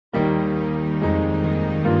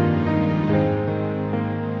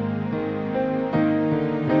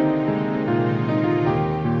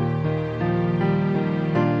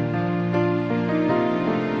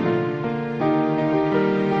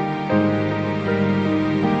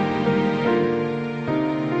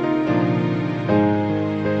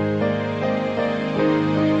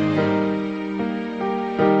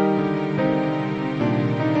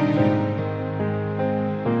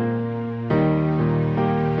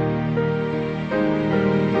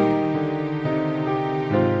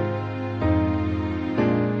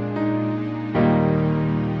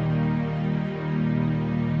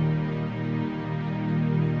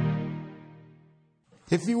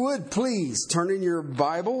If you would, please turn in your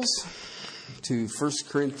Bibles to 1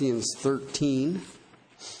 Corinthians 13.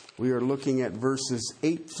 We are looking at verses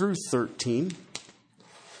 8 through 13.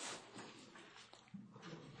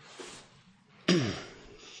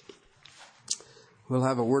 We'll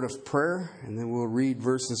have a word of prayer, and then we'll read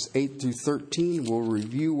verses 8 through 13. We'll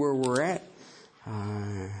review where we're at,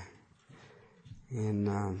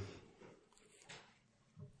 and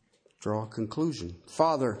draw a conclusion.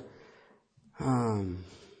 Father,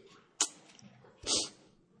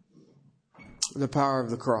 the power of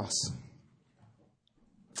the cross.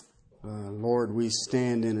 Lord, we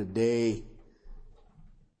stand in a day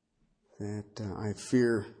that I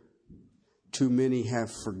fear too many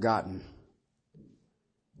have forgotten.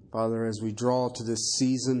 Father, as we draw to this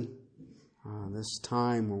season, this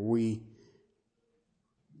time where we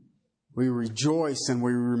rejoice and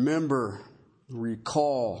we remember,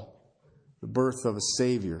 recall the birth of a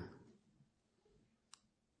Savior.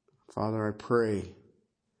 Father, I pray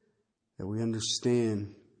that we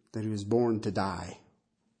understand that He was born to die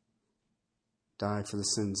for the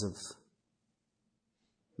sins of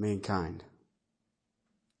mankind.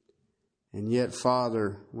 And yet,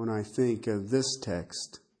 Father, when I think of this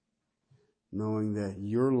text, knowing that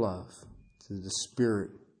your love through the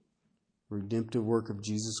Spirit, redemptive work of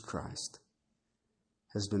Jesus Christ,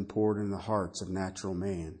 has been poured in the hearts of natural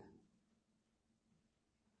man.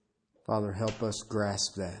 Father, help us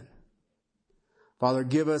grasp that. Father,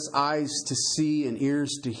 give us eyes to see and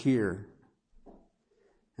ears to hear.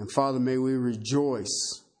 And Father, may we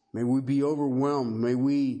rejoice. May we be overwhelmed. May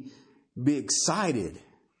we be excited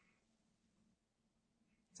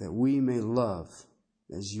that we may love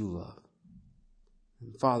as you love.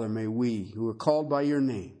 And Father, may we, who are called by your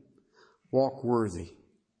name, walk worthy,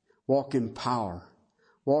 walk in power,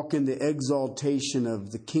 walk in the exaltation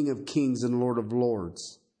of the King of Kings and Lord of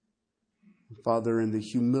Lords. And Father, in the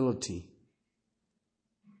humility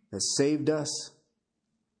that saved us,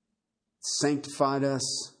 sanctified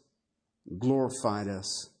us, glorified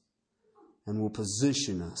us, and will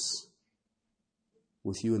position us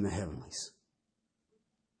with you in the heavenlies.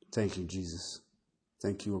 Thank you, Jesus.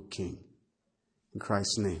 Thank you, O King. In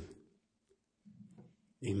Christ's name,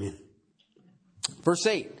 amen. Verse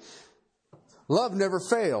 8, love never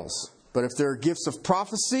fails, but if there are gifts of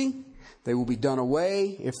prophecy, they will be done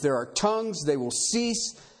away. If there are tongues, they will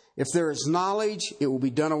cease. If there is knowledge, it will be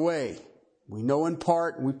done away. We know in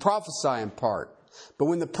part, and we prophesy in part. But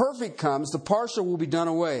when the perfect comes, the partial will be done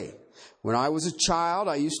away. When I was a child,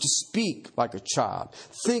 I used to speak like a child,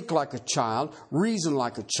 think like a child, reason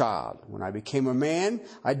like a child. When I became a man,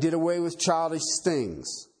 I did away with childish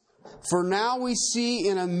things. For now we see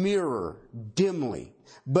in a mirror, dimly,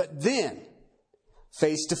 but then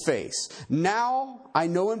face to face. Now I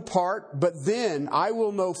know in part, but then I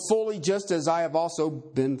will know fully, just as I have also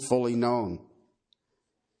been fully known.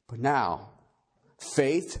 But now,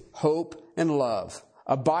 faith, hope, and love.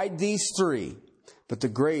 Abide these three, but the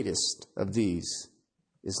greatest of these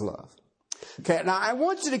is love. Okay, now I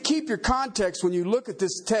want you to keep your context when you look at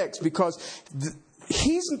this text, because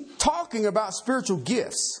he's talking about spiritual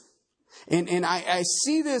gifts. And I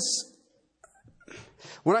see this.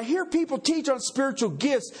 When I hear people teach on spiritual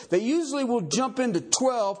gifts, they usually will jump into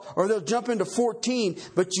 12 or they'll jump into 14,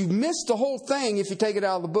 but you miss the whole thing if you take it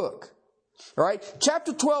out of the book. All right?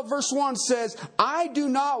 Chapter 12, verse 1 says, I do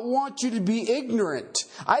not want you to be ignorant.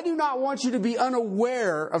 I do not want you to be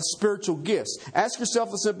unaware of spiritual gifts. Ask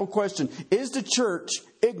yourself a simple question. Is the church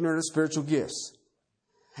ignorant of spiritual gifts?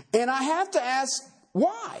 And I have to ask,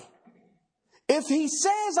 why? If he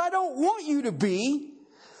says, I don't want you to be,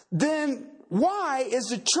 then why is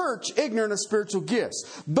the church ignorant of spiritual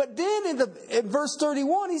gifts? But then in verse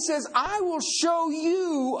 31, he says, I will show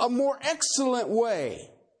you a more excellent way.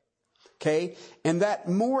 Okay? And that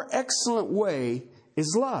more excellent way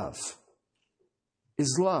is love.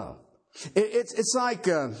 Is love. It's like,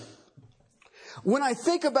 when I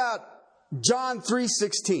think about John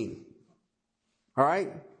 3:16, all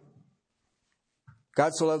right?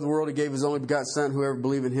 God so loved the world, He gave His only begotten Son, whoever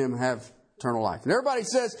believes in Him have eternal life. And everybody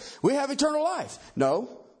says, we have eternal life.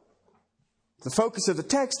 No. The focus of the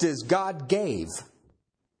text is God gave.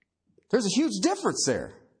 There's a huge difference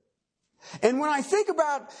there. And when I think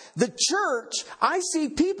about the church, I see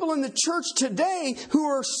people in the church today who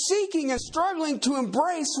are seeking and struggling to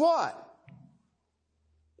embrace what?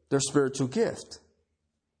 Their spiritual gift.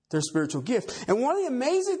 Their spiritual gift. And one of the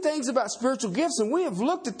amazing things about spiritual gifts, and we have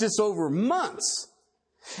looked at this over months,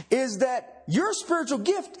 is that your spiritual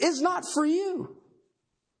gift is not for you.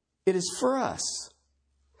 It is for us.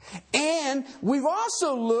 And we've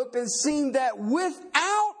also looked and seen that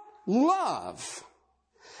without love,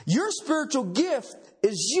 your spiritual gift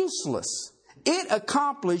is useless. It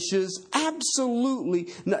accomplishes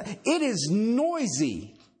absolutely nothing. It is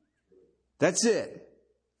noisy. That's it.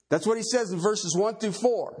 That's what he says in verses 1 through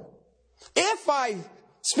 4. If I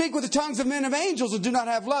speak with the tongues of men and of angels and do not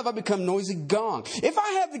have love, I become noisy gong. If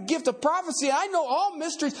I have the gift of prophecy, I know all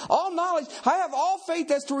mysteries, all knowledge, I have all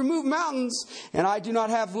faith as to remove mountains, and I do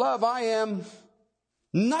not have love, I am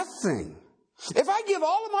nothing. If I give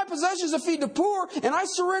all of my possessions to feed the poor, and I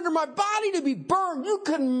surrender my body to be burned, you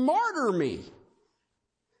can martyr me.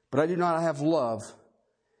 But I do not have love,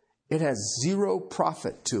 it has zero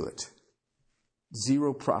profit to it.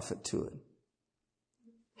 Zero profit to it.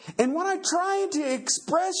 And what I'm trying to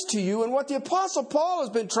express to you, and what the Apostle Paul has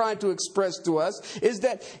been trying to express to us, is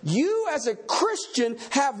that you as a Christian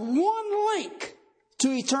have one link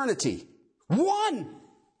to eternity. One.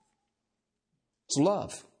 It's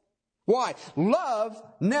love. Why? Love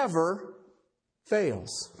never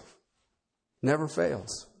fails. Never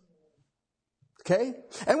fails. Okay?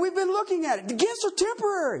 And we've been looking at it. The gifts are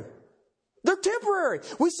temporary. They're temporary.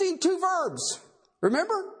 We've seen two verbs.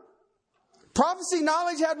 Remember? Prophecy,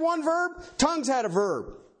 knowledge had one verb. Tongues had a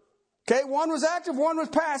verb. Okay? One was active, one was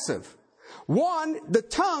passive. One, the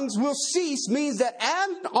tongues will cease, means that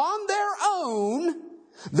on their own,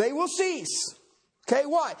 they will cease. Okay?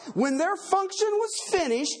 Why? When their function was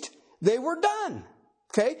finished, they were done.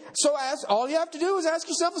 Okay? So all you have to do is ask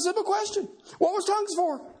yourself a simple question. What was tongues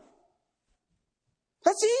for?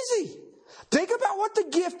 That's easy. Think about what the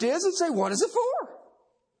gift is and say, what is it for?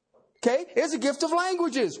 Okay? It's a gift of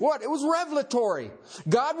languages. What? It was revelatory.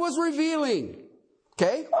 God was revealing.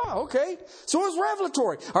 Okay? Oh, okay. So it was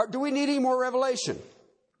revelatory. Do we need any more revelation?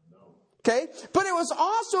 Okay? But it was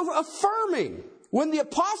also affirming. When the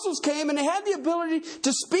apostles came and they had the ability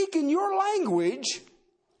to speak in your language,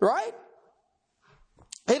 right?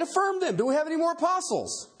 It affirmed them. Do we have any more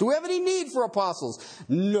apostles? Do we have any need for apostles?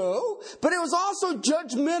 No. But it was also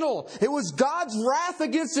judgmental. It was God's wrath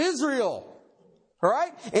against Israel. All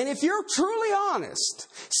right? And if you're truly honest,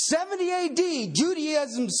 70 AD,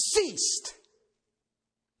 Judaism ceased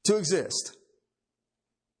to exist.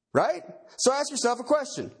 Right? So ask yourself a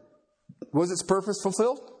question. Was its purpose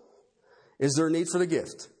fulfilled? Is there a need for the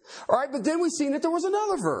gift? All right, but then we've seen that there was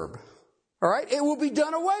another verb. All right, it will be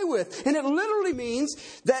done away with. And it literally means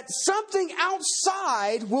that something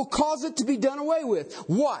outside will cause it to be done away with.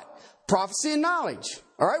 What? Prophecy and knowledge.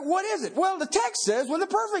 All right, what is it? Well, the text says when the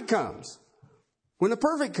perfect comes. When the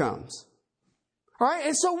perfect comes. All right,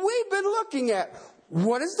 and so we've been looking at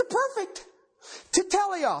what is the perfect?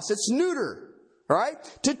 Tetelios, it's neuter. All right,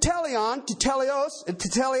 tetelion, tetelios, and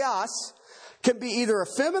tetelios can be either a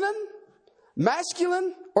feminine,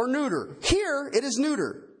 masculine, or neuter. Here, it is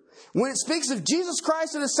neuter. When it speaks of Jesus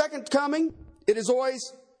Christ in His second coming, it is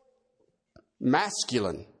always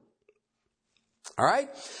masculine. All right?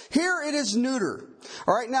 Here it is neuter.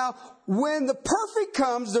 All right? Now, when the perfect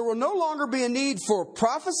comes, there will no longer be a need for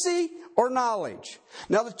prophecy or knowledge.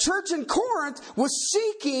 Now, the church in Corinth was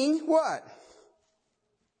seeking what?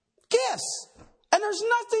 Gifts. And there's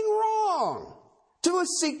nothing wrong to us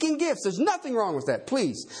seeking gifts. There's nothing wrong with that,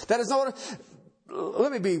 please. That is not what...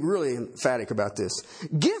 Let me be really emphatic about this.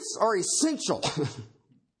 Gifts are essential.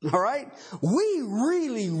 All right? We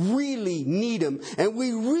really, really need them. And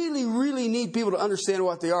we really, really need people to understand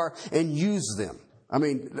what they are and use them. I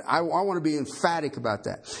mean, I want to be emphatic about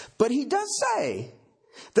that. But he does say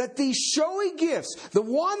that these showy gifts, the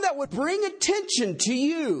one that would bring attention to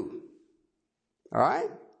you, all right?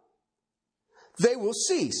 They will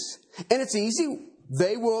cease. And it's easy.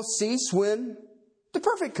 They will cease when the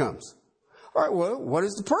perfect comes. All right, well, what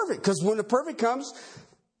is the perfect? Because when the perfect comes,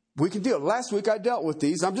 we can deal. Last week I dealt with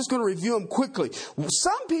these. I'm just going to review them quickly.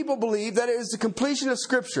 Some people believe that it is the completion of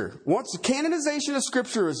Scripture. Once the canonization of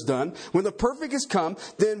Scripture is done, when the perfect has come,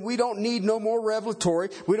 then we don't need no more revelatory.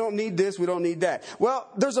 We don't need this. We don't need that. Well,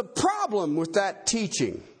 there's a problem with that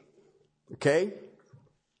teaching. Okay?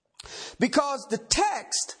 Because the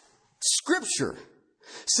text, Scripture,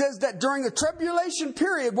 says that during the tribulation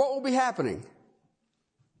period, what will be happening?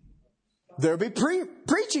 There'll be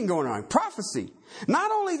preaching going on, prophecy.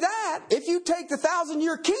 Not only that, if you take the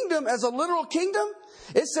 1,000-year kingdom as a literal kingdom,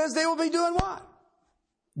 it says they will be doing what?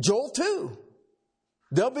 Joel 2.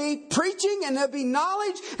 They'll be preaching and there'll be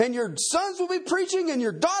knowledge, and your sons will be preaching and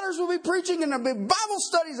your daughters will be preaching, and there'll be Bible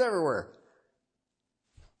studies everywhere.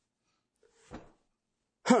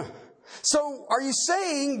 So are you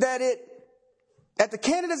saying that at the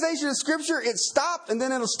canonization of Scripture, it stopped and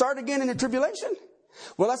then it'll start again in the tribulation?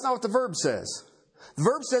 Well, that's not what the verb says. The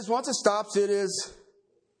verb says once it stops, it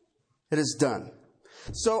is done.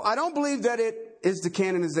 So I don't believe that it is the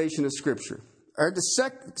canonization of Scripture. All right,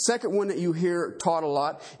 the second one that you hear taught a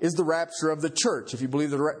lot is the rapture of the church. If you believe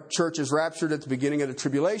the church is raptured at the beginning of the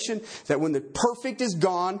tribulation, that when the perfect is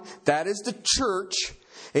gone, that is the church,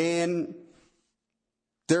 and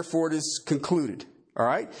therefore it is concluded. All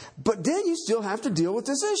right? But then you still have to deal with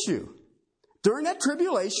this issue. During that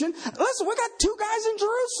tribulation, listen, we got two guys in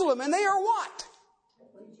Jerusalem, and they are what?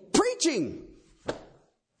 Preaching.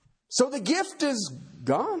 So the gift is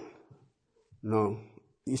gone? No.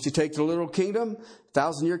 If you take the little kingdom,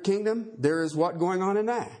 1,000-year kingdom, there is what going on in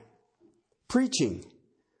that? Preaching.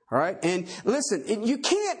 All right? And listen, you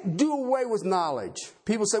can't do away with knowledge.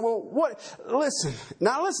 People say, well, what? Listen,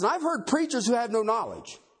 I've heard preachers who have no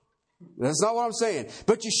knowledge. That's not what I'm saying.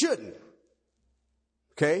 But you shouldn't.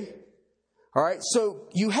 Okay? All right? So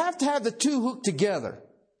you have to have the two hooked together.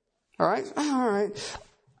 All right? All right.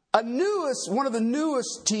 One of the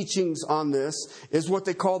newest teachings on this is what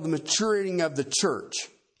they call the maturing of the church.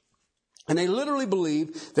 And they literally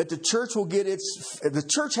believe that the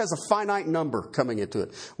church has a finite number coming into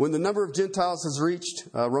it. When the number of Gentiles is reached,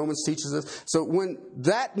 Romans teaches us. So when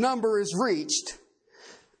that number is reached,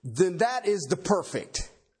 then that is the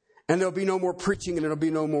perfect. And there'll be no more preaching and there'll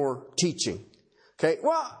be no more teaching. Okay,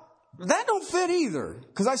 well, that don't fit either.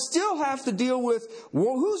 Because I still have to deal with,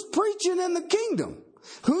 well, who's preaching in the kingdom?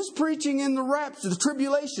 Who's preaching in the rapture, the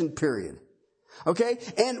tribulation period? Okay?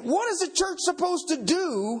 And what is the church supposed to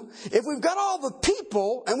do if we've got all the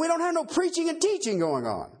people and we don't have no preaching and teaching going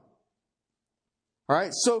on? All right?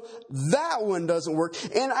 So that one doesn't work.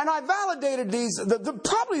 And I validated these.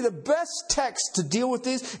 Probably the best text to deal with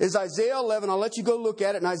these is Isaiah 11. I'll let you go look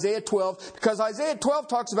at it in Isaiah 12. Because Isaiah 12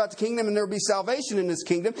 talks about the kingdom and there will be salvation in this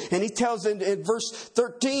kingdom. And he tells in verse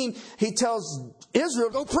 13, he tells Israel,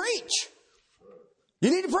 go preach. You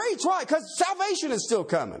need to preach. Why? Because salvation is still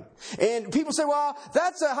coming. And people say, well,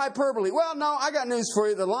 that's a hyperbole. Well, no, I got news for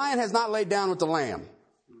you. The lion has not laid down with the lamb.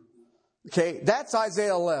 Okay, that's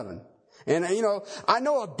Isaiah 11. And, I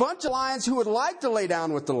know a bunch of lions who would like to lay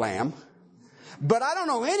down with the lamb. But I don't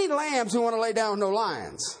know any lambs who want to lay down with no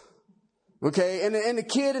lions. Okay, and the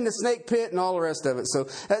kid in the snake pit and all the rest of it. So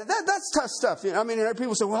that's tough stuff.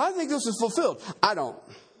 People say, well, I think this is fulfilled. I don't.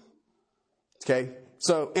 Okay,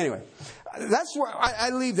 so anyway. That's where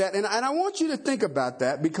I leave that. And I want you to think about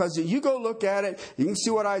that because you go look at it. You can see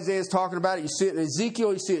what Isaiah is talking about. You see it in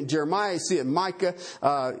Ezekiel. You see it in Jeremiah. You see it in Micah.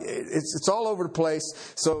 It's all over the place.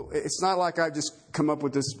 So it's not like I just come up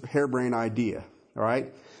with this harebrained idea. All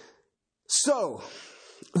right. So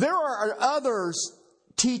there are other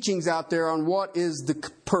teachings out there on what is the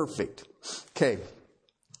perfect. Okay.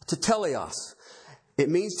 Teleios. It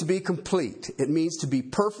means to be complete. It means to be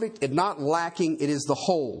perfect and not lacking. It is the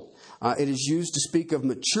whole. It is used to speak of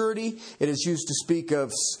maturity. It is used to speak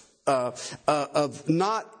of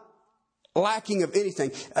not lacking of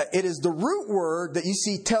anything. It is the root word that you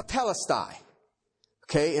see telestai.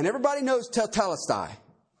 Okay, and everybody knows telestai.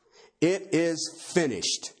 It is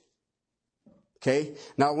finished. Okay,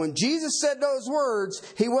 now when Jesus said those words,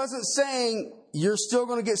 he wasn't saying you're still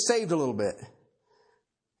going to get saved a little bit.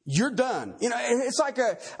 You're done. It's like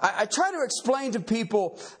I try to explain to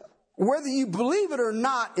people, whether you believe it or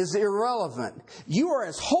not is irrelevant. You are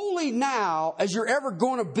as holy now as you're ever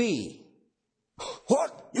going to be.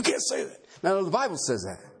 What? You can't say that. Now, the Bible says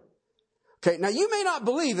that. Okay, now you may not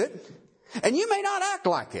believe it, and you may not act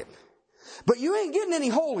like it, but you ain't getting any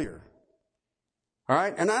holier. All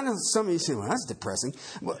right? And I know some of you say, well, that's depressing.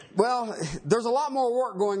 Well, there's a lot more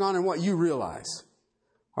work going on than what you realize.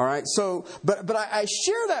 All right? So, but I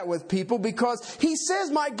share that with people because he says,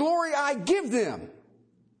 my glory I give them.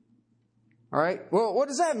 All right. Well, what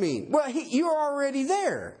does that mean? Well, you're already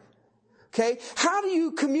there. Okay. How do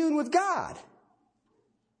you commune with God?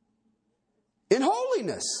 In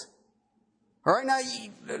holiness. All right. Now,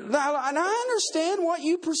 I understand what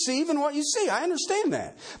you perceive and what you see. I understand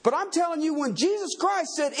that. But I'm telling you, when Jesus Christ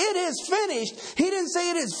said, it is finished, he didn't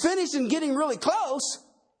say it is finished and getting really close.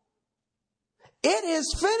 It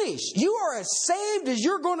is finished. You are as saved as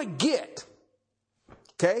you're going to get.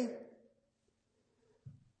 Okay.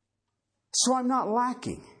 So I'm not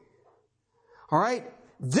lacking. All right?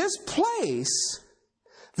 This place,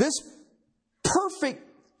 this perfect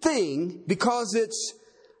thing, because it's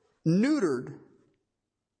neutered,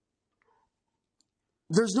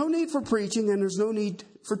 there's no need for preaching and there's no need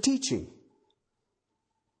for teaching.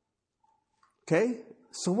 Okay?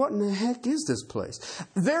 So what in the heck is this place?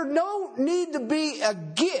 There don't need to be a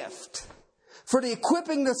gift for the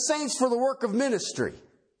equipping the saints for the work of ministry.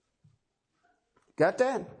 Got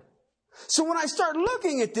that? So when I start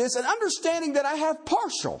looking at this and understanding that I have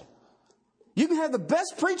partial, you can have the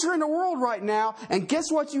best preacher in the world right now, and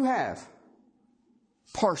guess what you have?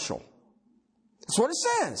 Partial. That's what it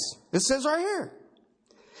says. It says right here.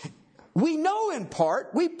 We know in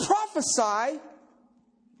part, we prophesy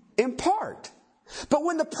in part. But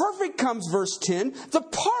when the perfect comes, verse 10, the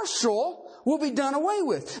partial will be done away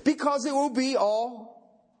with because it will be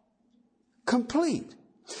all complete.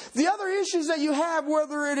 The other issues that you have,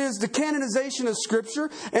 whether it is the canonization of Scripture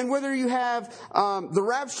and whether you have the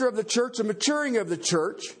rapture of the church, the maturing of the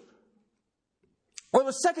church, or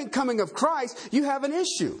the second coming of Christ, you have an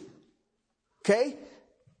issue. Okay?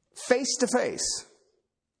 Face to face.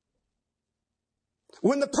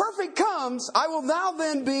 When the perfect comes, I will now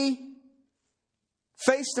then be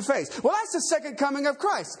face to face. Well, that's the second coming of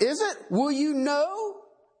Christ. Is it? Will you know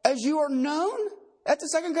as you are known at the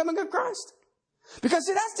second coming of Christ? Because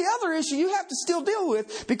see, that's the other issue you have to still deal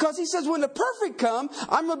with. Because he says, when the perfect comes,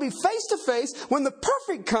 I'm going to be face to face. When the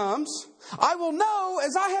perfect comes, I will know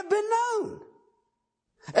as I have been known.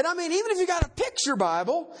 And I mean, even if you got a picture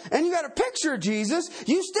Bible and you got a picture of Jesus,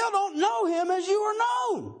 you still don't know him as you are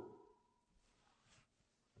known.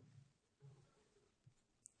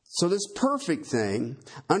 So this perfect thing,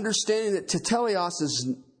 understanding that teleios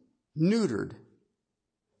is neutered,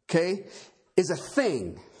 okay, is a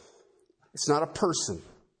thing. It's not a person.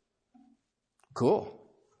 Cool.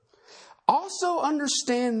 Also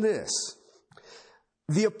understand this.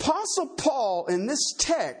 The Apostle Paul in this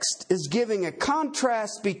text is giving a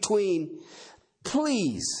contrast between,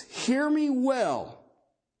 please hear me well.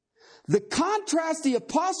 The contrast the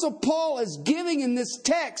Apostle Paul is giving in this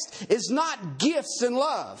text is not gifts and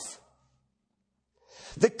love.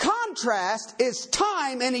 The contrast is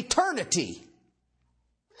time and eternity.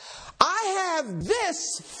 I have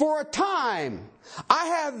this for a time. I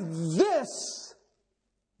have this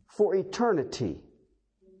for eternity.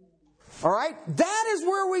 All right? That is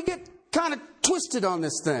where we get kind of twisted on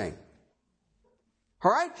this thing.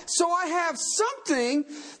 All right? So I have something,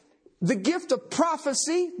 the gift of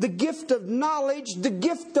prophecy, the gift of knowledge, the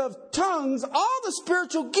gift of tongues, all the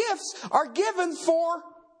spiritual gifts are given for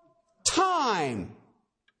time.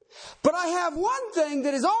 But I have one thing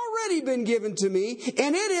that has already been given to me,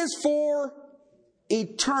 and it is for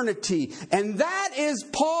eternity. And that is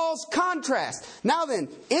Paul's contrast. Now then,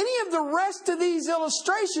 any of the rest of these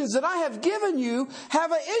illustrations that I have given you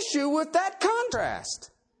have an issue with that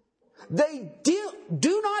contrast. They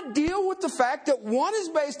do not deal with the fact that one is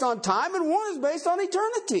based on time and one is based on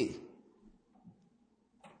eternity.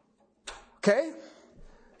 Okay?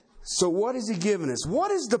 So what is he giving us?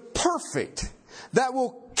 What is the perfect that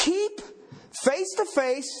will keep face to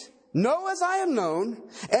face, know as I am known,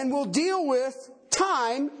 and will deal with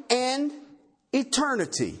time and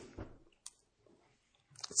eternity?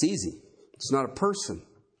 It's easy. It's not a person.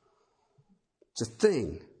 It's a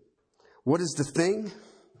thing. What is the thing?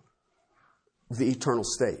 The eternal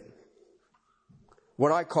state.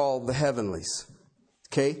 What I call the heavenlies.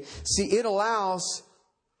 Okay? See, it allows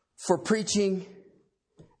for preaching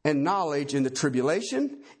and knowledge in the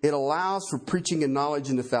tribulation. It allows for preaching and knowledge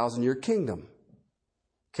in the 1,000-year kingdom.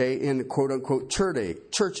 Okay? In the quote-unquote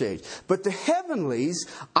church age. But the heavenlies,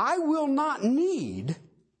 I will not need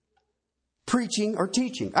preaching or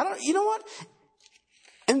teaching. You know what?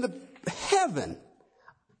 In the heaven,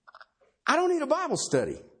 I don't need a Bible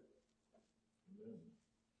study.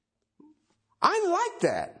 I like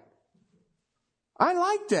that. I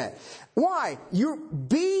like that. Why?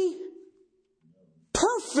 Be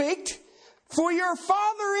perfect, for your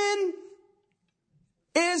Father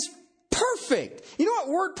is perfect. You know what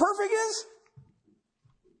word perfect is?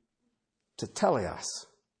 Teleios.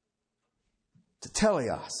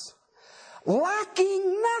 Teleios.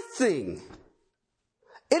 Lacking nothing.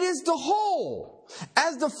 It is the whole.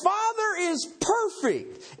 As the Father is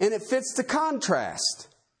perfect, and it fits the contrast.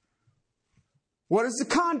 What is the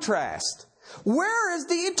contrast? Where is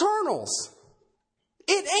the eternals?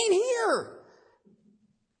 It ain't here.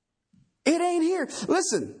 It ain't here.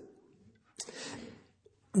 Listen.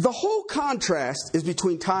 The whole contrast is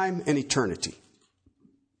between time and eternity.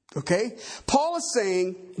 Okay? Paul is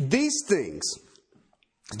saying these things,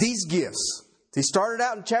 these gifts. He started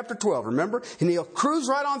out in chapter 12, remember? And he'll cruise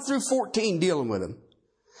right on through 14 dealing with them.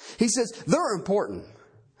 He says they're important,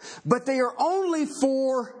 but they are only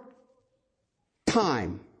for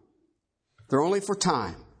time. They're only for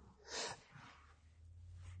time.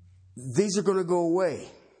 These are going to go away.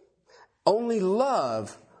 Only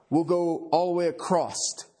love will go all the way across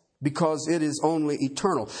because it is only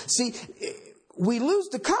eternal. See, we lose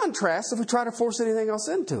the contrast if we try to force anything else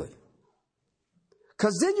into it.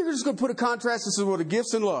 Because then you're just going to put a contrast and say, well, the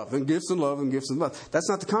gifts and love, and gifts and love, and gifts and love. That's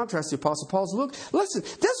not the contrast the Apostle Paul's looked. Listen,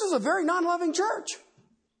 this was a very non-loving church.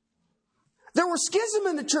 There was schism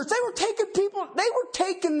in the church. They were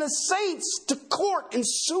taking the saints to court and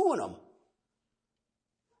suing them.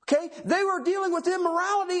 Okay? They were dealing with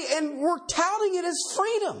immorality and were touting it as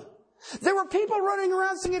freedom. There were people running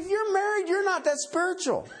around saying, if you're married, you're not that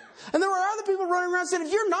spiritual. And there were other people running around saying,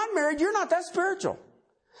 if you're not married, you're not that spiritual.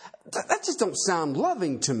 That just don't sound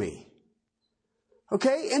loving to me.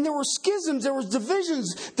 Okay? And there were schisms, there was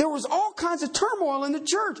divisions, there was all kinds of turmoil in the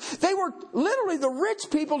church. They were literally, the rich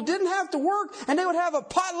people didn't have to work, and they would have a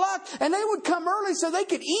potluck, and they would come early so they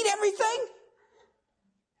could eat everything.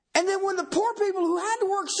 And then when the poor people who had to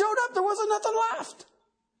work showed up, there wasn't nothing left.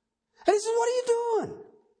 And he said, what are you doing?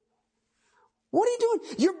 What are you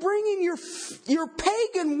doing? You're bringing your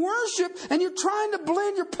pagan worship, and you're trying to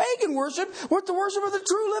blend your pagan worship with the worship of the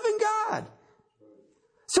true living God.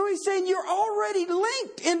 So he's saying you're already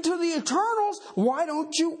linked into the eternals. Why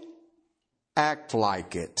don't you act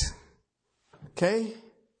like it? Okay?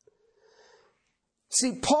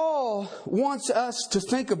 See, Paul wants us to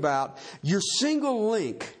think about your single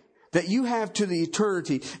link that you have to the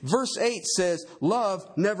eternity. Verse 8 says, love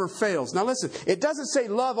never fails. Now listen, it doesn't say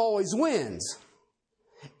love always wins.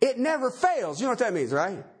 It never fails. You know what that means,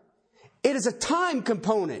 right? It is a time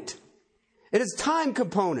component. It is a time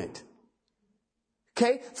component.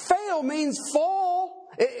 Okay? Fail means fall.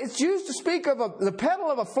 It's used to speak of the petal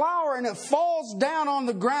of a flower, and it falls down on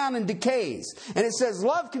the ground and decays. And it says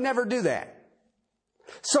love can never do that.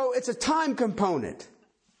 So it's a time component.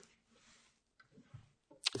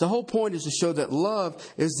 The whole point is to show that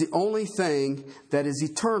love is the only thing that is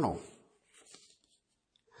eternal.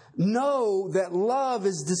 Know that love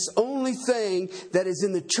is this only thing that is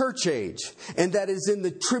in the church age, and that is in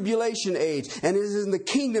the tribulation age, and it is in the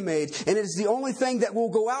kingdom age, and it is the only thing that will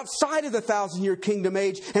go outside of the 1,000-year kingdom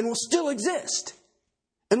age and will still exist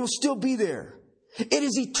and will still be there. It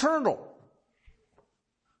is eternal.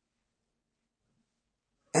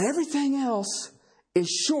 And everything else is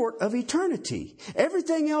short of eternity.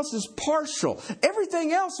 Everything else is partial.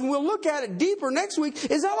 Everything else, and we'll look at it deeper next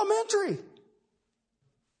week, is elementary.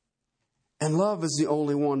 And love is the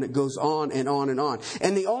only one that goes on and on and on.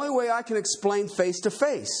 And the only way I can explain face to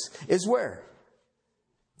face is where?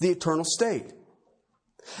 The eternal state.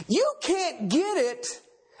 You can't get it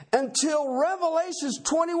until Revelations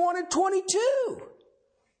 21 and 22.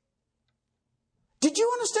 Did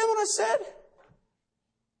you understand what I said?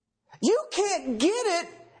 You can't get it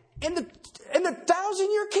in the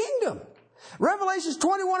 1,000-year kingdom. Revelations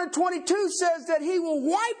 21 and 22 says that He will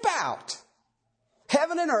wipe out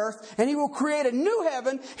heaven and earth, and He will create a new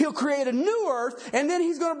heaven, He'll create a new earth, and then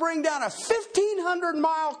He's going to bring down a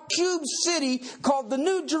 1,500-mile cube city called the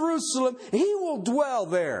New Jerusalem, and He will dwell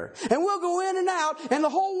there. And we'll go in and out, and the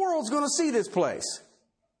whole world's going to see this place.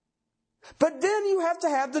 But then you have to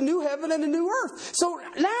have the new heaven and the new earth. So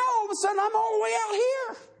now all of a sudden I'm all the way out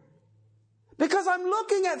here. Because I'm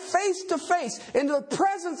looking at face to face into the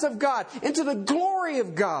presence of God, into the glory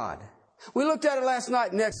of God. We looked at it last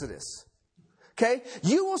night in Exodus. Okay?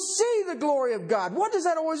 You will see the glory of God. What does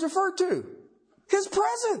that always refer to? His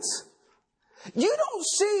presence. You don't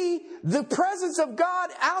see the presence of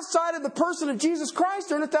God outside of the person of Jesus Christ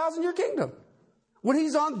during the 1,000-year kingdom, when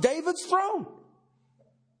He's on David's throne.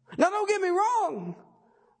 Now don't get me wrong.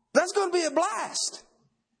 That's going to be a blast.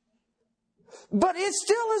 But it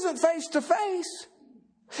still isn't face to face.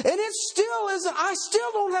 And it still isn't, I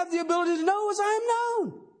still don't have the ability to know as I am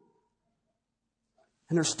known.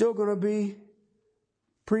 And there's still going to be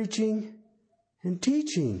preaching and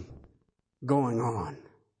teaching going on.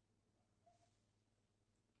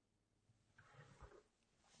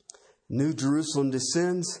 New Jerusalem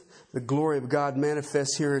descends. The glory of God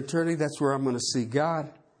manifests here in eternity. That's where I'm going to see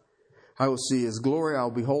God. I will see His glory.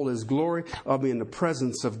 I'll behold His glory. I'll be in the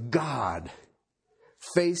presence of God.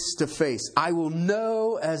 Face to face. I will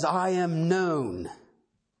know as I am known.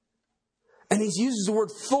 And He uses the word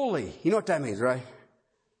fully. You know what that means, right?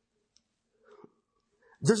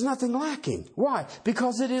 There's nothing lacking. Why?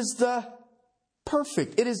 Because it is the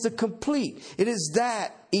perfect. It is the complete. It is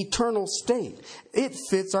that eternal state. It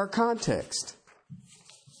fits our context.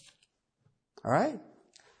 All right?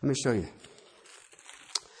 Let me show you.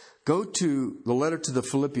 Go to the letter to the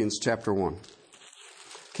Philippians chapter 1.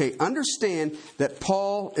 Okay, understand that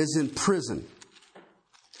Paul is in prison.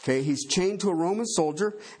 Okay, he's chained to a Roman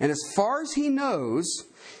soldier, and as far as he knows,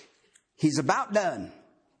 he's about done.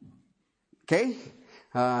 Okay?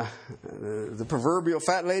 The proverbial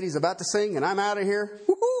fat lady's about to sing, and I'm out of here.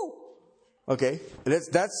 Woohoo! Okay,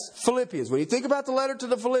 that's Philippians. When you think about the letter to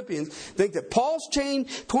the Philippians, think that Paul's chained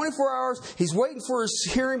 24 hours. He's waiting for his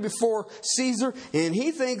hearing before Caesar, and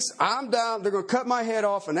he thinks, I'm down. They're going to cut my head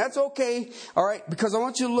off, and that's okay. All right, because I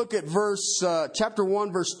want you to look at chapter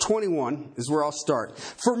 1, verse 21 is where I'll start.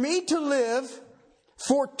 For me to live,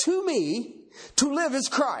 to me to live is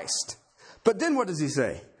Christ. But then what does he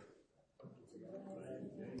say?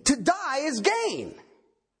 To die is gain.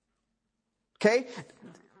 Okay?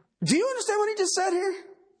 Do you understand what he just said here?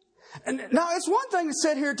 And now, it's one thing to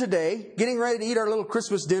sit here today, getting ready to eat our little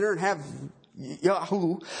Christmas dinner and have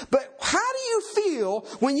Yahoo. But how do you feel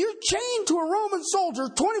when you're chained to a Roman soldier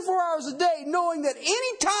 24 hours a day, knowing that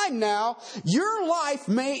any time now, your life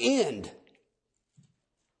may end?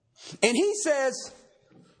 And he says,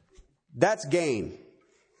 that's gain.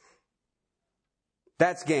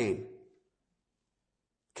 That's gain.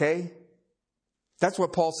 Okay? That's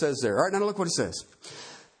what Paul says there. All right, now look what it says.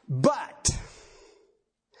 But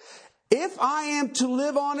if I am to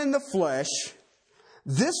live on in the flesh,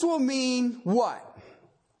 this will mean what?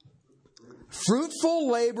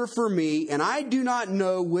 Fruitful labor for me, and I do not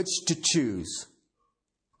know which to choose.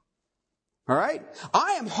 All right?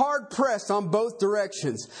 I am hard pressed on both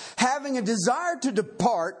directions, having a desire to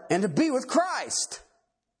depart and to be with Christ.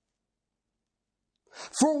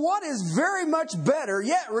 For what is very much better,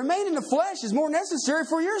 yet remain in the flesh is more necessary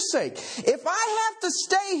for your sake. If I have to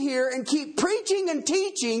stay here and keep preaching and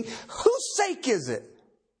teaching, whose sake is it?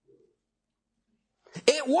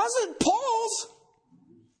 It wasn't Paul's.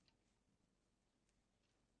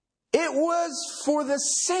 It was for the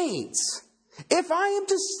saints. If I am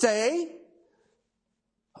to stay,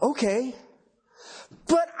 okay.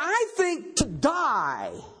 But I think to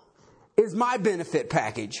die is my benefit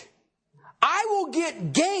package. I will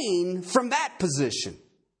get gain from that position.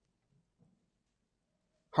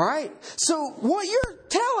 All right? So what you're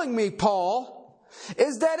telling me, Paul,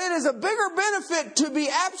 is that it is a bigger benefit to be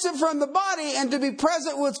absent from the body and to be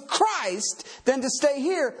present with Christ than to stay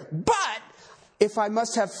here. But if I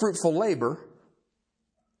must have fruitful labor,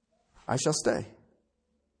 I shall stay.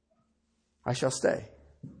 I shall stay.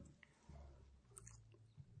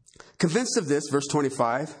 Convinced of this, verse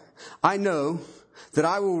 25, I know that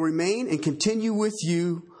I will remain and continue with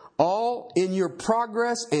you all in your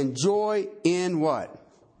progress and joy in what?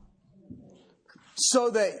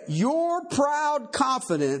 So that your proud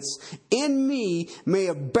confidence in me may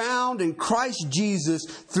abound in Christ Jesus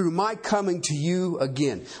through my coming to you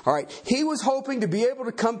again. All right. He was hoping to be able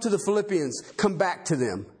to come to the Philippians, come back to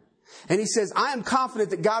them. And he says, I am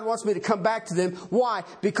confident that God wants me to come back to them. Why?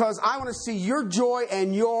 Because I want to see your joy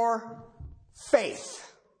and your faith.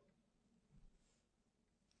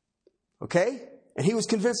 Okay? And he was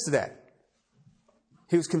convinced of that.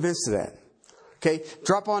 He was convinced of that. Okay?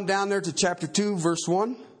 Drop on down there to chapter 2, verse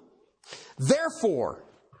 1. Therefore,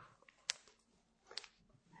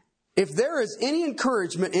 if there is any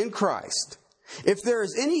encouragement in Christ, if there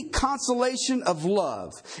is any consolation of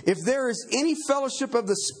love, if there is any fellowship of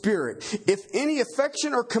the Spirit, if any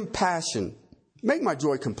affection or compassion, make my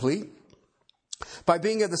joy complete. By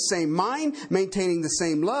being of the same mind, maintaining the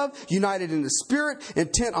same love, united in the Spirit,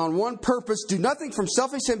 intent on one purpose, do nothing from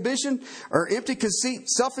selfish ambition or empty conceit,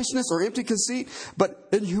 selfishness or empty conceit, but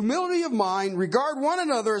in humility of mind, regard one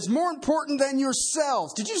another as more important than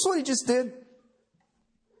yourselves. Did you see what he just did?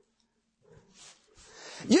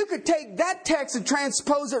 You could take that text and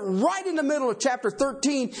transpose it right in the middle of chapter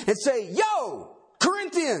 13 and say, yo,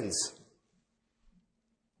 Corinthians,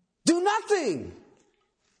 do nothing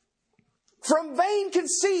from vain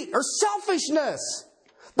conceit or selfishness,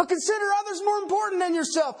 but consider others more important than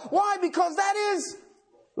yourself. Why? Because that is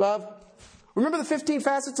love. Remember the 15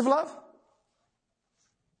 facets of love?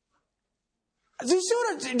 Do you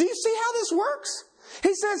see how this works?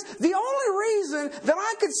 He says, the only reason that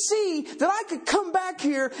I could see that I could come back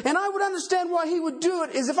here and I would understand why he would do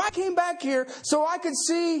it is if I came back here so I could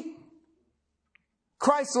see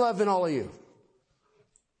Christ's love in all of you.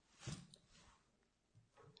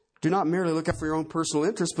 Do not merely look out for your own personal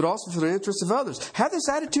interests, but also for the interests of others. Have this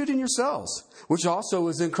attitude in yourselves, which also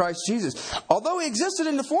was in Christ Jesus. Although he existed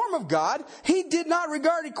in the form of God, he did not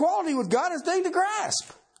regard equality with God as a thing to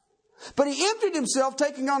grasp. But he emptied himself,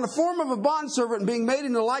 taking on the form of a bondservant and being made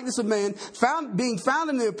in the likeness of man, being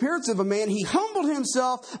found in the appearance of a man, he humbled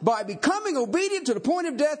himself by becoming obedient to the point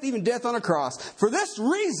of death, even death on a cross. For this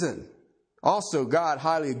reason, also God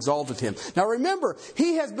highly exalted him. Now remember,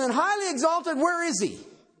 he has been highly exalted. Where is he?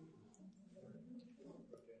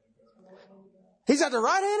 He's at the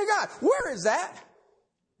right hand of God. Where is that?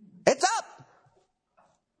 It's up.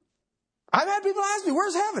 I've had people ask me,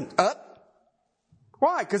 where's heaven? Up.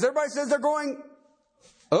 Why? Because everybody says they're going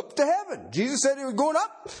Up to heaven. Jesus said he was going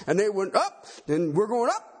up, and they went up, then we're going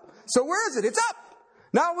up. So where is it? It's up.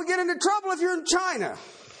 Now we get into trouble if you're in China.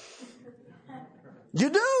 You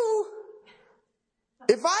do.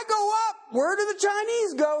 If I go up, where do the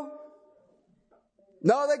Chinese go?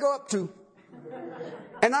 No, they go up too.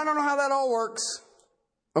 And I don't know how that all works.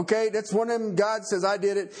 Okay, that's one of them. God says I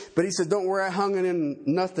did it, but he said, don't worry, I hung it in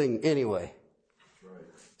nothing anyway.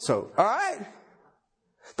 So, all right.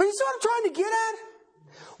 But you see what I'm trying to get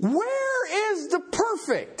at? Where is the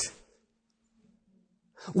perfect?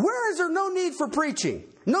 Where is there no need for preaching?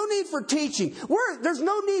 No need for teaching? Where there's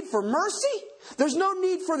no need for mercy? There's no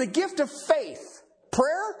need for the gift of faith.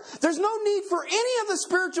 Prayer? There's no need for any of the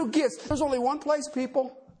spiritual gifts. There's only one place,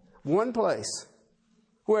 people. One place.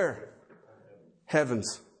 Where?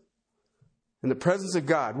 Heavens. In the presence of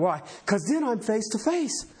God. Why? Because then I'm face to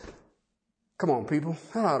face. Come on, people.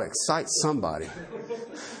 That ought to excite somebody.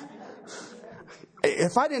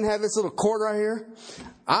 If I didn't have this little cord right here,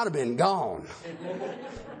 I'd have been gone.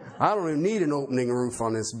 I don't even need an opening roof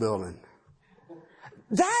on this building.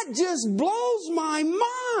 That just blows my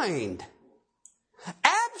mind.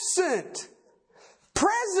 Absent.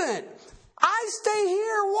 Present. I stay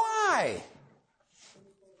here. Why?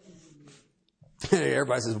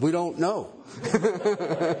 Everybody says, we don't know.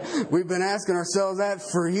 We've been asking ourselves that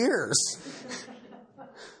for years.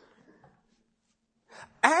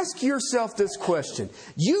 Ask yourself this question.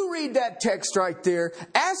 You read that text right there.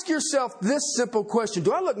 Ask yourself this simple question.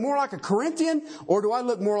 Do I look more like a Corinthian or do I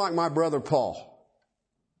look more like my brother Paul?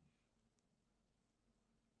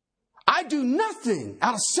 I do nothing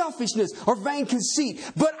out of selfishness or vain conceit,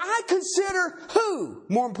 but I consider who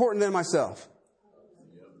more important than myself?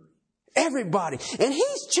 Everybody. And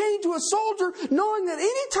he's chained to a soldier knowing that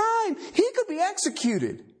any time he could be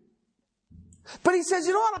executed. But he says,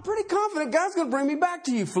 you know what? I'm pretty confident God's going to bring me back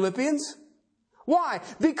to you, Philippians. Why?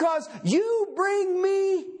 Because you bring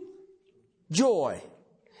me joy.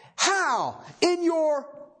 How? In your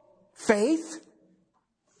faith.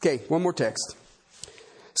 Okay, one more text.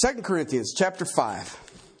 2 Corinthians chapter 5.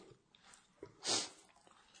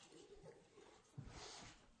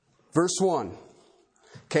 Verse 1.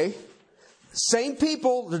 Okay. Same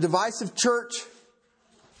people, the divisive church.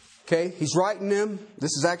 Okay, he's writing them.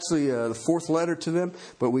 This is actually the fourth letter to them,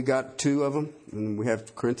 but we got two of them, and we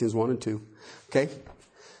have Corinthians 1 and 2. Okay?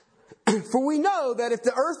 For we know that if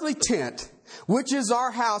the earthly tent, which is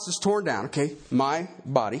our house, is torn down, okay, my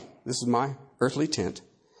body, this is my earthly tent,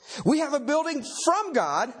 we have a building from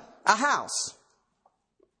God, a house,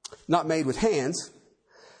 not made with hands.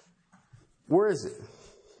 Where is it?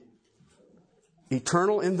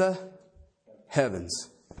 Eternal in the heavens.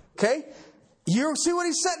 Okay? You see what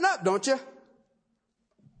he's setting up, don't you?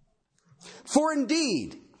 For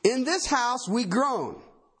indeed, in this house we groan.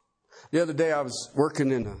 The other day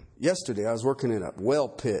yesterday I was working in a well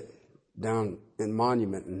pit down in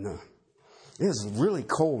Monument. And it was really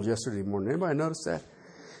cold yesterday morning. Anybody notice that?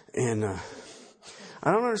 And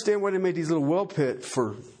I don't understand why they made these little well pit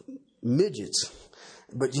for midgets.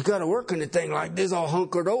 But you got to work on the thing like this all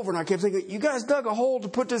hunkered over. And I kept thinking, you guys dug a hole to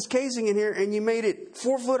put this casing in here and you made it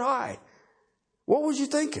 4 foot high. What was you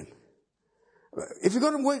thinking? If you're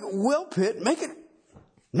going to make a well pit, make it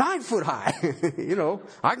 9 foot high. You know,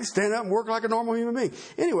 I can stand up and work like a normal human being.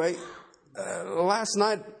 Anyway, last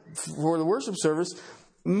night for the worship service,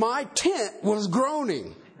 my tent was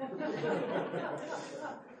groaning.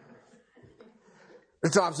 The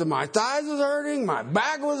tops of my thighs was hurting, my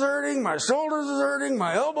back was hurting, my shoulders was hurting,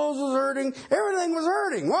 my elbows was hurting, everything was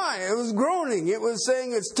hurting. Why? It was groaning. It was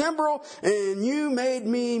saying it's temporal and you made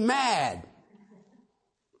me mad.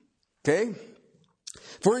 Okay?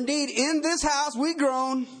 For indeed, in this house we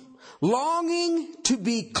groan, longing to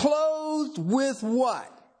be clothed with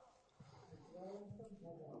what?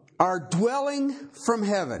 Our dwelling from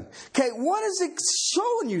heaven. Okay, what is it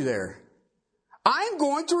showing you there? I'm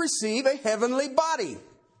going to receive a heavenly body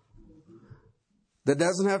that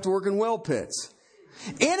doesn't have to work in well pits.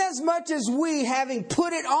 Inasmuch as we, having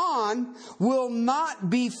put it on, will not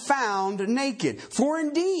be found naked. For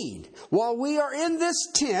indeed, while we are in this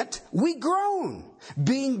tent, we groan,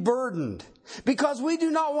 being burdened, because we do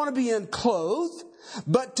not want to be unclothed,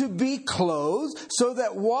 but to be clothed, so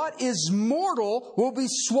that what is mortal will be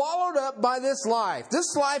swallowed up by this life.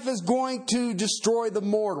 This life is going to destroy the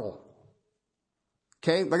mortal.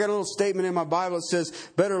 Okay, I got a little statement in my Bible that says,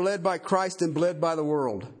 better led by Christ than bled by the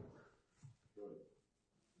world.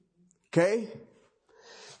 Okay?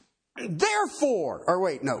 Therefore, I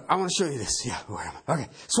want to show you this. Yeah, where am I? Okay.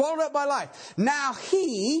 Swallowed up by life. Now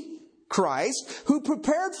he, Christ, who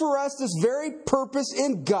prepared for us this very purpose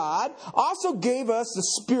in God, also gave us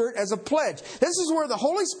the Spirit as a pledge. This is where the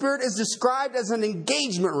Holy Spirit is described as an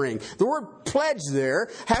engagement ring. The word pledge there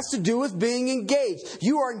has to do with being engaged.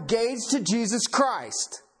 You are engaged to Jesus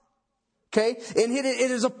Christ. Okay? And it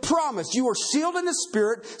is a promise. You are sealed in the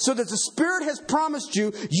Spirit so that the Spirit has promised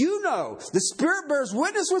you. You know, the Spirit bears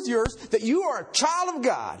witness with yours that you are a child of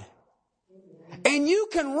God. And you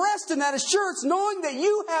can rest in that assurance knowing that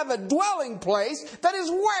you have a dwelling place that is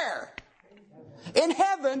where? In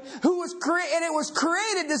heaven, and it was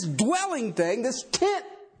created, this dwelling thing, this tent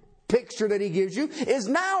picture that he gives you, is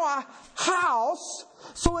now a house,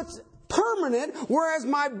 so it's permanent, whereas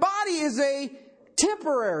my body is a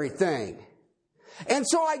temporary thing. And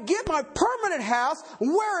so I get my permanent house,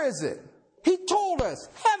 where is it? He told us,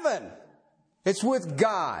 heaven. It's with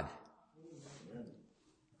God.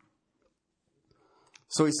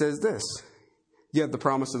 So he says this, you have the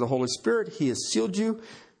promise of the Holy Spirit. He has sealed you.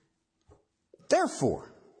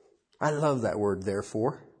 Therefore, I love that word,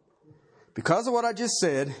 therefore. Because of what I just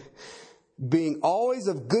said, being always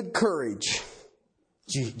of good courage.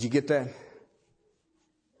 Did you get that?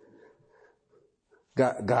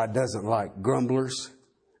 God doesn't like grumblers.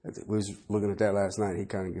 We was looking at that last night. He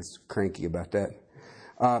kind of gets cranky about that.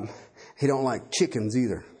 He don't like chickens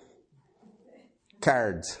either.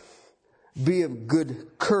 Cowards. Be of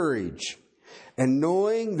good courage. And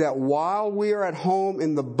knowing that while we are at home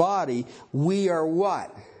in the body, we are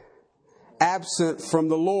what? Absent from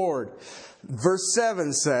the Lord. Verse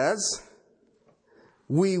 7 says,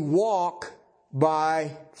 we walk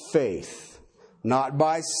by faith, not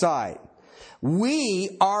by sight.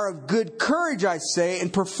 We are of good courage, I say,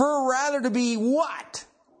 and prefer rather to be what?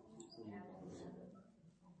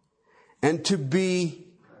 And to be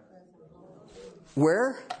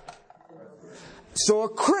where? So a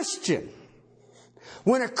Christian,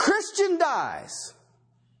 when a Christian dies,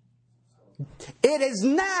 it is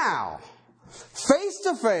now face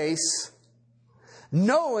to face,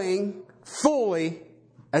 knowing fully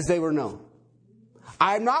as they were known.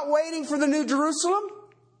 I am not waiting for the new Jerusalem.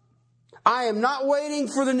 I am not waiting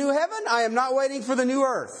for the new heaven. I am not waiting for the new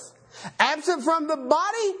earth. Absent from the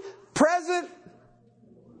body, present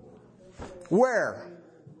where?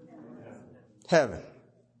 Heaven.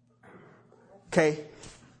 Okay.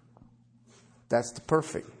 That's the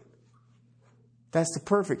perfect. That's the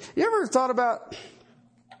perfect. You ever thought about,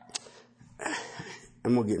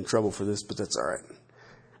 I'm going to get in trouble for this, but that's all right.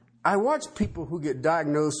 I watch people who get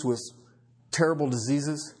diagnosed with terrible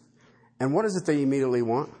diseases, and what is it they immediately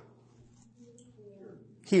want?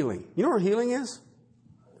 Healing. You know where healing is?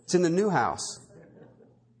 It's in the new house.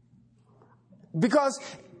 Because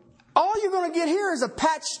all you're going to get here is a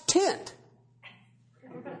patched tent.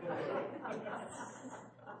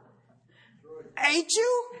 Ain't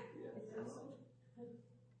you?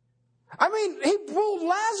 I mean, he pulled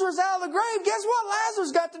Lazarus out of the grave. Guess what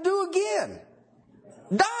Lazarus got to do again?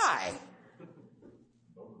 Die.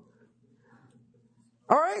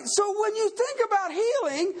 All right, so when you think about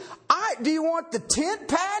healing, do you want the tent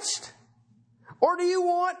patched? Or do you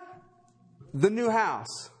want the new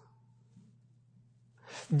house?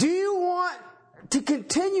 Do you want to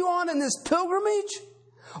continue on in this pilgrimage?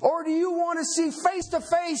 Or do you want to see face to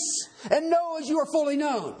face and know as you are fully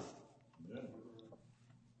known?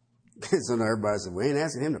 So everybody said, we ain't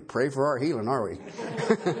asking him to pray for our healing, are we?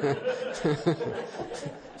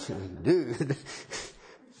 Dude.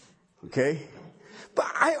 Okay. But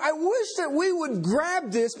I wish that we would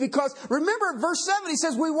grab this, because remember verse 7, he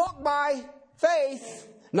says we walk by faith,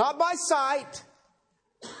 not by sight.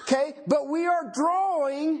 Okay. But we are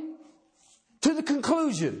drawing to the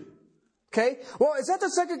conclusion. Okay. Well, is that the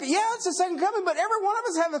second? Yeah, it's the second coming, but every one of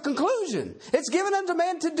us have a conclusion. It's given unto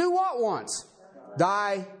man to do what once?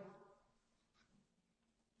 Die.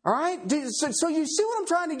 All right. So you see what I'm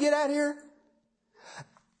trying to get at here?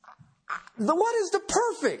 What is the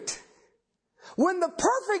perfect? When the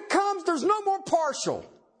perfect comes, there's no more partial.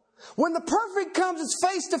 When the perfect comes, it's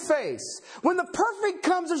face to face. When the perfect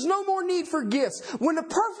comes, there's no more need for gifts. When the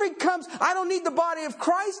perfect comes, I don't need the body of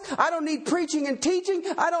Christ. I don't need preaching and teaching.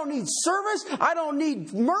 I don't need service. I don't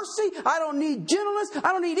need mercy. I don't need gentleness.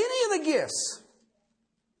 I don't need any of the gifts.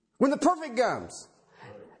 When the perfect comes.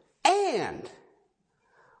 And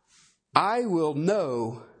I will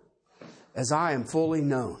know as I am fully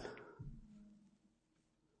known.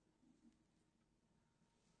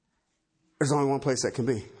 There's only one place that can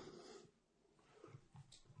be.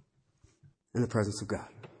 In the presence of God.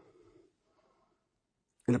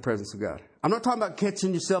 In the presence of God. I'm not talking about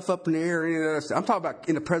catching yourself up in the air or any of that other stuff. I'm talking about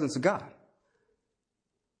in the presence of God.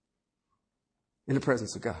 In the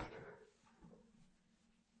presence of God.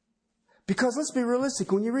 Because let's be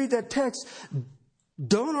realistic. When you read that text,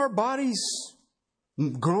 don't our bodies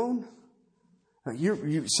groan?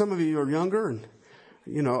 Some of you are younger, and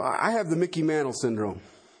I have the Mickey Mantle syndrome.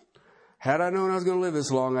 Had I known I was going to live this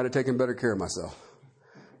long, I'd have taken better care of myself.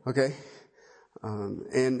 Okay,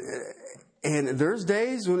 and there's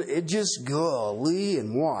days when it just golly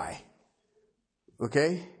and why.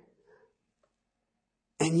 Okay,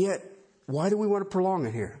 and yet why do we want to prolong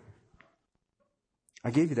it here? I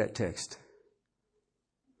gave you that text.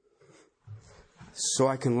 So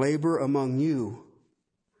I can labor among you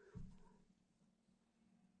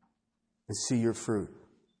and see your fruit.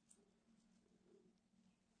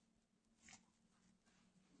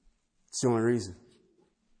 It's the only reason.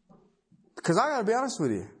 Because I got to be honest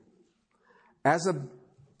with you. As a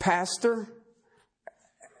pastor,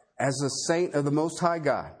 as a saint of the Most High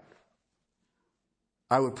God,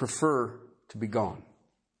 I would prefer to be gone.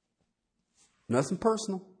 Nothing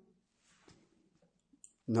personal.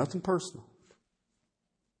 Nothing personal.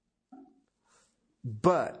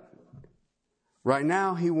 But right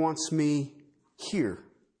now He wants me here.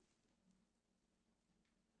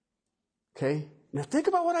 Okay? Now think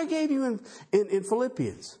about what I gave you in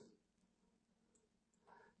Philippians.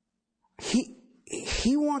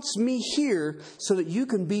 He wants me here so that you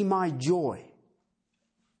can be my joy.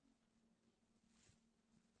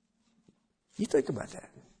 You think about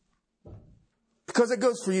that. Because it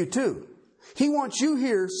goes for you too. He wants you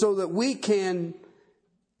here so that we can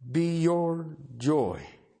be your joy.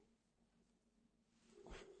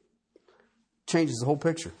 Changes the whole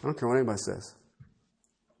picture. I don't care what anybody says.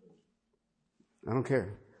 I don't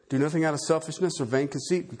care. Do nothing out of selfishness or vain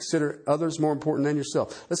conceit. Consider others more important than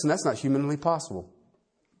yourself. Listen, that's not humanly possible.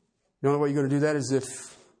 The only way you're going to do that is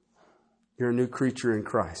if you're a new creature in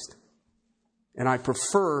Christ. And I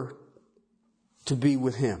prefer to be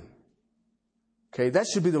with Him. Okay, that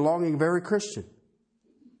should be the longing of every Christian.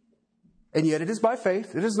 And yet it is by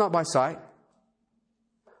faith. It is not by sight.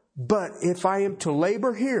 But if I am to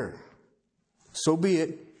labor here, so be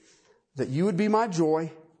it, that you would be my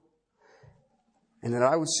joy, and that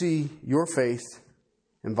I would see your faith,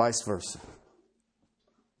 and vice versa.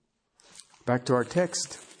 Back to our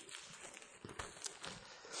text.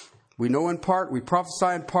 We know in part, we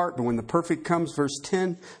prophesy in part, but when the perfect comes, verse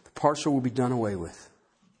 10, the partial will be done away with.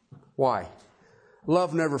 Why?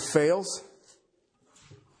 Love never fails.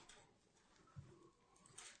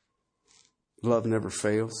 Love never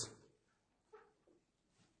fails.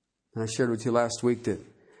 And I shared with you last week that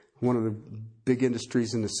one of the big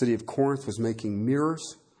industries in the city of Corinth was making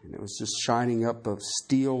mirrors. And it was just shining up of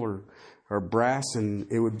steel or brass, and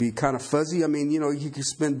it would be kind of fuzzy. I mean, you could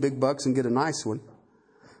spend big bucks and get a nice one.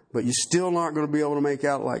 But you're still not going to be able to make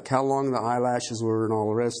out like how long the eyelashes were and all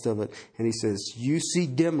the rest of it. And he says, you see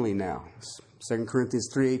dimly now. 2 Corinthians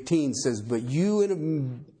 3:18 says, but you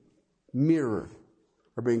in a mirror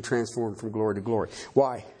are being transformed from glory to glory.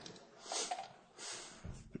 Why?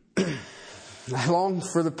 I long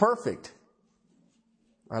for the perfect.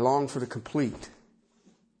 I long for the complete.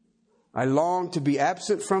 I long to be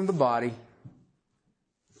absent from the body,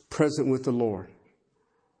 present with the Lord.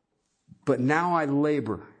 But now I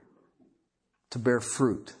labor to bear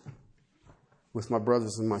fruit with my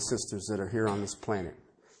brothers and my sisters that are here on this planet.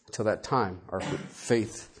 Until that time, our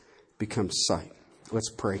faith becomes sight. Let's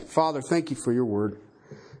pray. Father, thank you for your word.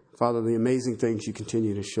 Father, the amazing things you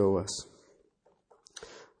continue to show us.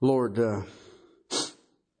 Lord, I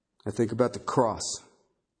think about the cross.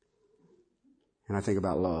 And I think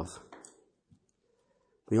about love.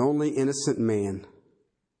 The only innocent man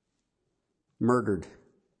murdered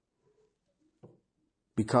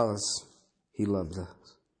because he loved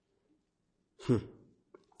us.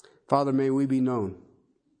 Father, may we be known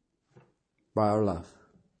by our love.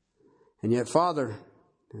 And yet, Father,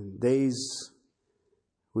 in days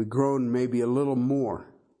we've grown maybe a little more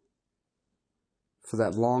for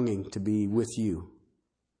that longing to be with you.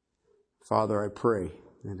 Father, I pray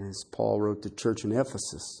that as Paul wrote the church in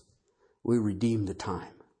Ephesus, we redeem the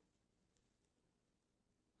time.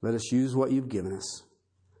 Let us use what you've given us.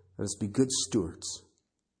 Let us be good stewards.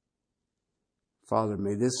 Father,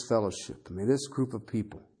 may this fellowship, may this group of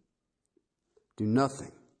people do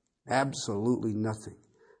nothing, absolutely nothing,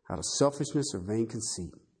 out of selfishness or vain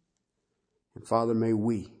conceit. And Father, may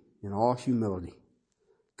we, in all humility,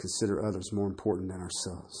 consider others more important than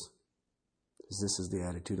ourselves. As this is the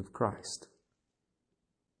attitude of Christ,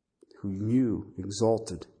 whom you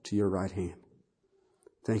exalted to your right hand.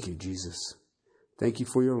 Thank you, Jesus. Thank you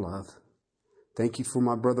for your love. Thank you for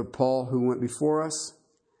my brother Paul who went before us.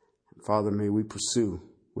 And Father, may we pursue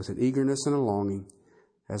with an eagerness and a longing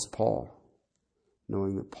as Paul,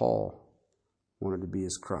 knowing that Paul wanted to be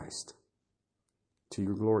as Christ. to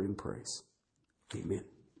your glory and praise.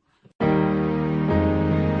 Amen.